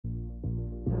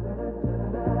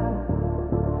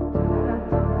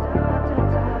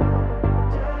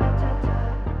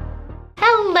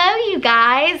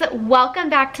guys, welcome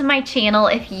back to my channel.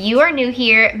 If you are new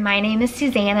here, my name is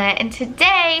Susanna, and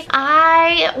today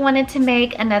I wanted to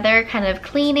make another kind of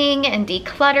cleaning and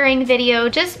decluttering video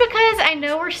just because I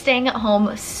know we're staying at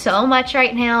home so much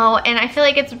right now, and I feel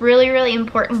like it's really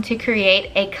important to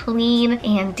create a clean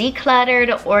and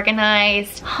decluttered,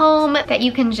 organized home that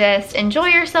you can just enjoy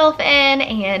yourself in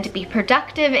and be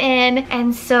productive in.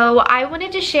 And so I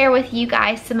wanted to share with you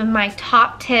guys some of my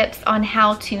top tips on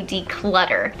how to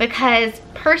declutter, because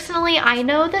personally I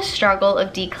know the struggle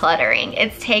of decluttering.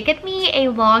 It's taken me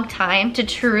a long time to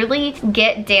truly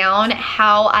get down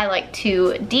how I like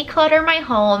to declutter my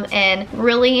home and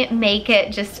really make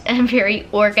it just a very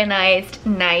organized,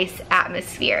 nice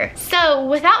atmosphere. So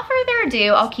without further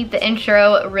ado, I'll keep the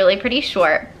intro really pretty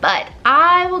short, but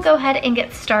I will go ahead and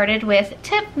get started with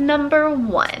tip number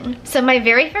 1. So my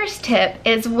very first tip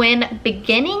is when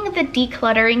beginning the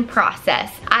decluttering process,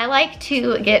 I like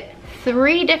to get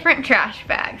 3 different trash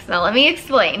bags. Now let me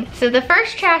explain. So the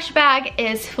first trash bag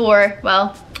is for,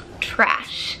 well,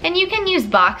 trash. And you can use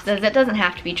boxes. It doesn't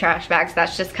have to be trash bags.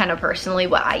 That's just kind of personally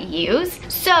what I use.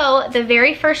 So the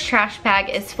very first trash bag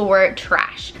is for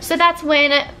trash. So that's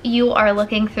when you are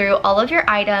looking through all of your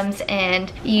items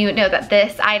and you know that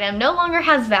this item no longer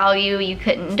has value. You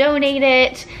couldn't donate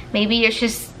it. Maybe it's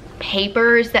just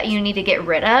papers that you need to get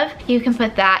rid of. You can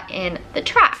put that in the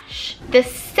trash. The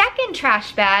second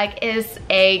trash bag is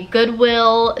a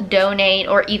Goodwill, donate,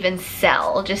 or even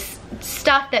sell. Just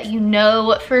stuff that you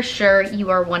know for sure you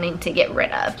are wanting to get rid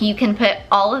of. You can put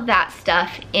all of that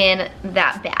stuff in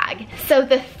that bag. So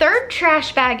the third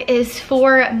trash bag is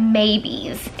for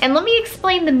maybes. And let me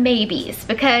explain the maybes,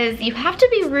 because you have to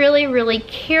be really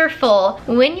careful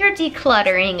when you're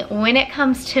decluttering when it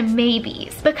comes to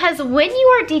maybes. Because when you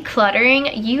are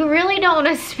decluttering, you really don't want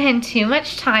to spend too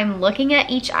much time looking at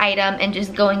each item and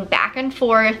just going back and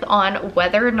forth on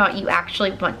whether or not you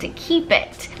actually want to keep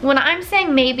it. When I'm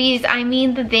saying maybes, I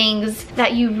mean the things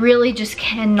that you really just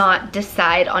cannot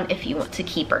decide on if you want to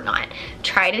keep or not.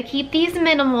 Try to keep these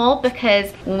minimal,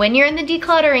 because when you're in the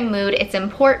decluttering mood, it's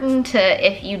important to,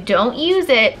 if you don't use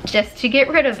it, just to get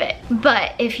rid of it.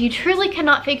 But if you truly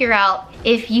cannot figure out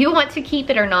if you want to keep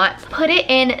it or not, put it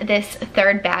in this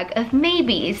third bag of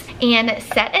maybes and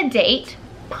set a date,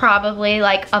 probably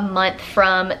like a month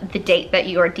from the date that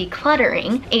you are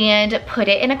decluttering, and put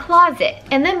it in a closet.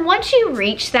 And then once you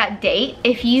reach that date,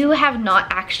 if you have not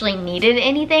actually needed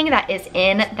anything that is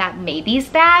in that maybes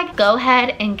bag, go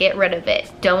ahead and get rid of it.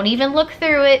 Don't even look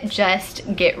through it,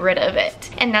 just get rid of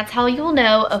it. And that's how you'll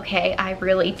know, okay, I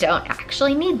really don't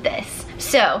actually need this.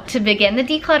 So to begin the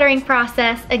decluttering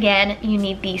process, again, you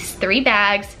need these 3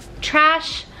 bags: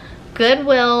 trash,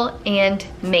 Goodwill, and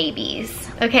maybes.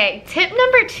 Okay, tip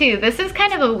number 2, this is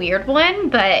kind of a weird one,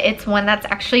 but it's one that's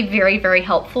actually very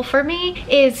helpful for me,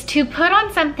 is to put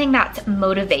on something that's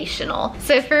motivational.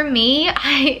 So for me,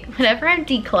 whenever I'm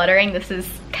decluttering, this is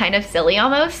kind of silly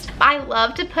almost, I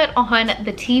love to put on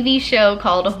the TV show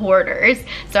called Hoarders.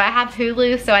 So I have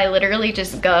Hulu, so I literally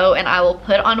just go and I will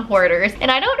put on Hoarders, and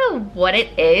I don't know what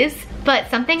it is, but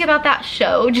something about that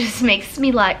show just makes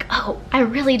me like, oh, I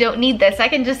really don't need this. I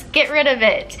can just get rid of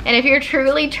it. And if you're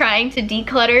truly trying to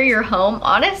declutter your home,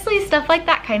 honestly, stuff like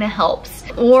that kind of helps.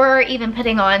 Or even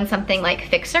putting on something like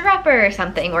Fixer Upper or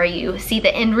something, where you see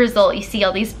the end result, you see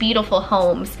all these beautiful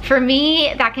homes. For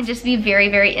me, that can just be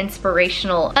very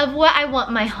inspirational of what I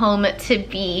want my home to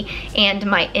be and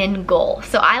my end goal.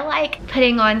 So I like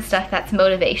putting on stuff that's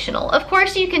motivational. Of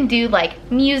course, you can do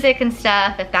like music and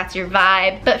stuff if that's your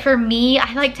vibe, but for me,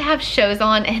 I like to have shows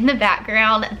on in the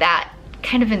background that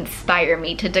kind of inspire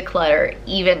me to declutter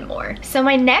even more. So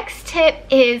my next tip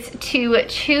is to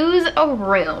choose a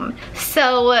room.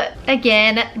 So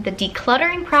again, the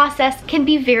decluttering process can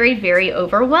be very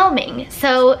overwhelming.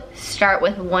 So start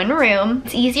with one room.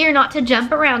 It's easier not to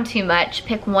jump around too much.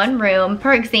 Pick one room.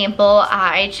 For example,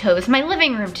 I chose my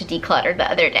living room to declutter the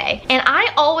other day. And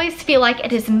I always feel like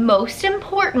it is most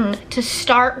important to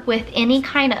start with any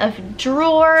kind of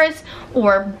drawers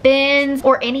or bins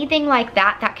or anything like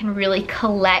that that can really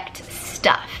collect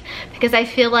stuff, because I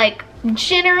feel like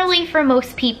generally for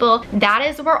most people, that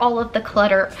is where all of the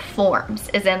clutter forms,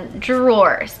 is in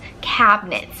drawers,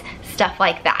 cabinets, stuff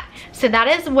like that. So that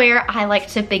is where I like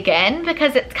to begin,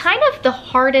 because it's kind of the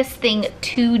hardest thing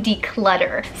to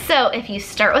declutter. So if you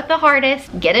start with the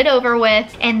hardest, get it over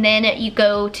with, and then you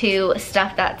go to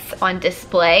stuff that's on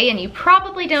display, and you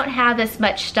probably don't have as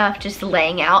much stuff just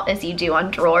laying out as you do on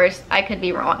drawers. I could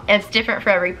be wrong. It's different for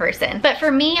every person. But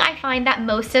for me, I find that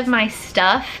most of my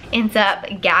stuff ends up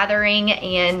gathering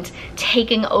and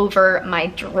taking over my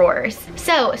drawers.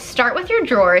 So start with your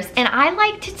drawers, and I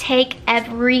like to take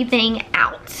everything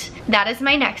out. that is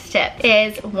my next tip,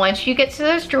 is once you get to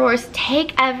those drawers,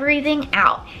 take everything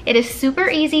out. It is super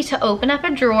easy to open up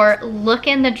a drawer, look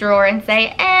in the drawer and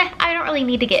say, I don't really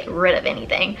need to get rid of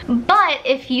anything. But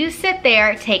if you sit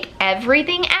there, take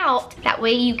everything out, that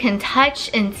way you can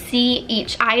touch and see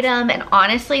each item, and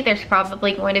honestly, there's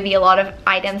probably going to be a lot of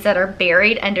items that are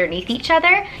buried underneath each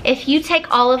other. If you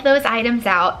take all of those items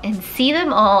out and see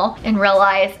them all and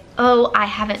realize, oh, I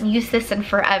haven't used this in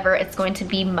forever, it's going to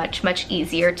be much, much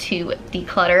easier to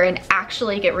declutter and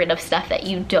actually get rid of stuff that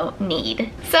you don't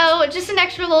need. So just an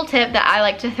extra little tip that I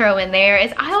like to throw in there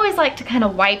is I always like to kind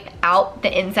of wipe out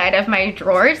the inside of my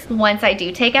drawers once I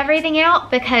do take everything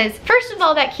out, because first of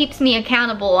all, that keeps me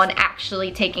accountable on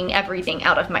actually taking everything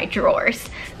out of my drawers.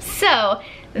 So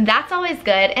that's always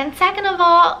good. And second of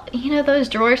all, you know, those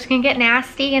drawers can get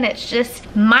nasty, and it's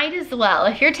just, might as well.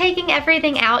 If you're taking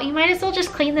everything out, you might as well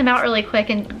just clean them out really quick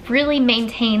and really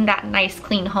maintain that nice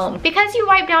clean home. Because you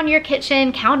wipe down your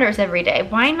kitchen counters every day,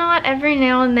 why not every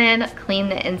now and then clean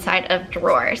the inside of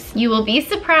drawers? You will be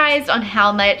surprised on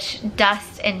how much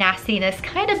dust and nastiness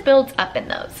kind of builds up in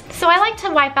those. So I like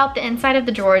to wipe out the inside of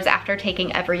the drawers after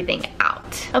taking everything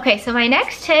out. Okay, so my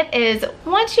next tip is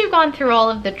once you've gone through all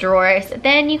of the drawers,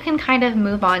 then you can kind of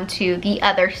move on to the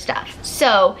other stuff.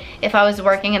 So if I was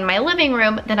working in my living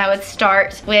room, then I would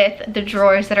start with the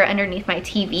drawers that are underneath my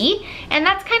TV, and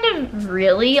that's kind of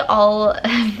really all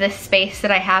of the space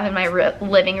that I have in my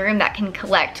living room that can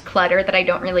collect clutter that I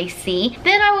don't really see.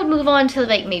 Then I would move on to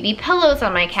like maybe pillows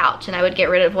on my couch, and I would get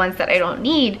rid of ones that I don't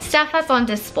need, stuff that's on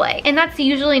display, and that's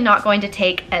usually not going to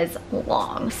take as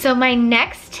long. So my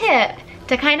next tip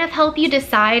to kind of help you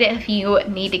decide if you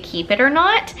need to keep it or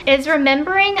not is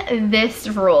remembering this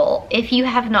rule. If you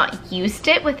have not used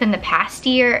it within the past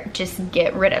year, just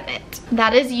get rid of it.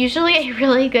 That is usually a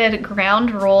really good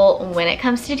ground rule when it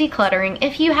comes to decluttering.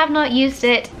 If you have not used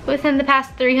it within the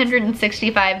past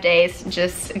 365 days,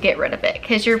 just get rid of it,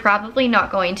 because you're probably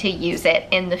not going to use it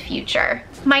in the future.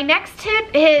 My next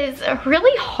tip is a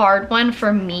really hard one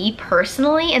for me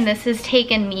personally, and this has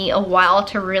taken me a while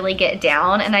to really get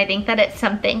down, and I think that it's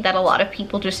something that a lot of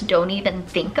people just don't even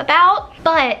think about.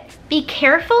 But be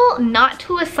careful not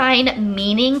to assign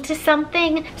meaning to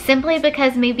something simply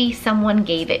because maybe someone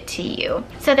gave it to you.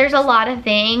 So there's a lot of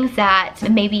things that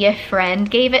maybe a friend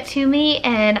gave it to me,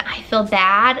 and I feel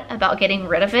bad about getting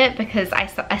rid of it because I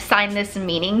assigned this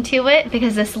meaning to it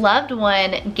because this loved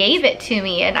one gave it to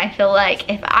me, and I feel like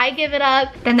if I give it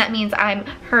up, then that means I'm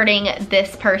hurting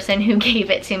this person who gave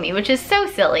it to me, which is so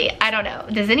silly. I don't know.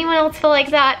 Does anyone else feel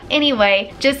like that?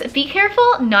 Anyway, just be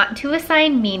careful not to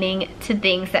assign meaning to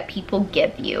things that people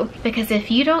give you, because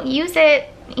if you don't use it,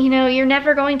 you know, you're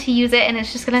never going to use it, and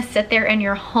it's just gonna sit there in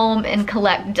your home and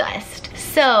collect dust.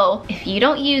 So if you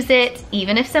don't use it,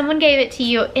 even if someone gave it to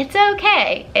you, it's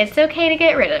okay. It's okay to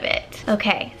get rid of it.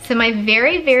 Okay, so my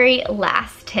very, very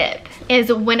last tip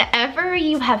is whenever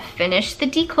you have finished the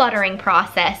decluttering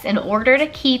process, in order to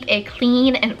keep a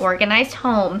clean and organized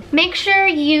home, make sure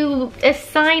you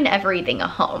assign everything a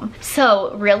home.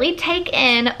 So really take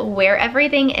in where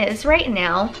everything is right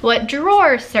now, what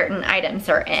drawers certain items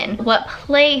are in, what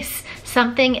place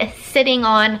something is sitting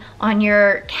on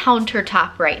your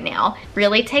countertop right now.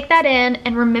 Really take that in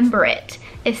and remember it.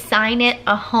 Assign it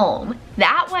a home.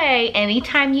 That way,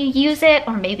 anytime you use it,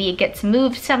 or maybe it gets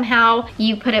moved somehow,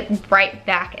 you put it right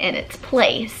back in its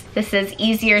place. This is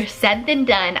easier said than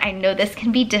done. I know this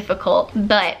can be difficult,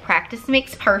 but practice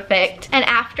makes perfect. And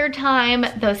after time,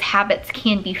 those habits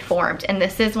can be formed. And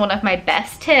this is one of my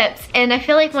best tips, and I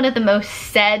feel like one of the most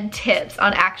said tips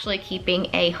on actually keeping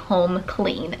a home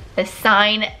clean.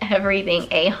 Assign everything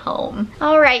a home.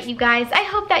 All right, you guys, I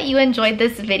hope that you enjoyed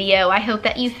this video. I hope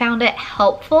that you found it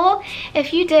helpful.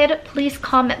 If you did, please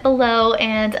comment below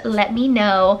and let me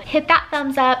know. Hit that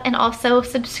thumbs up and also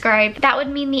subscribe. That would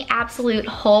mean the absolute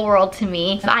whole world to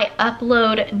me. I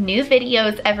upload new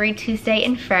videos every Tuesday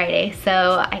and Friday,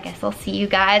 so I guess I'll see you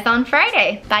guys on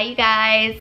Friday. Bye, you guys.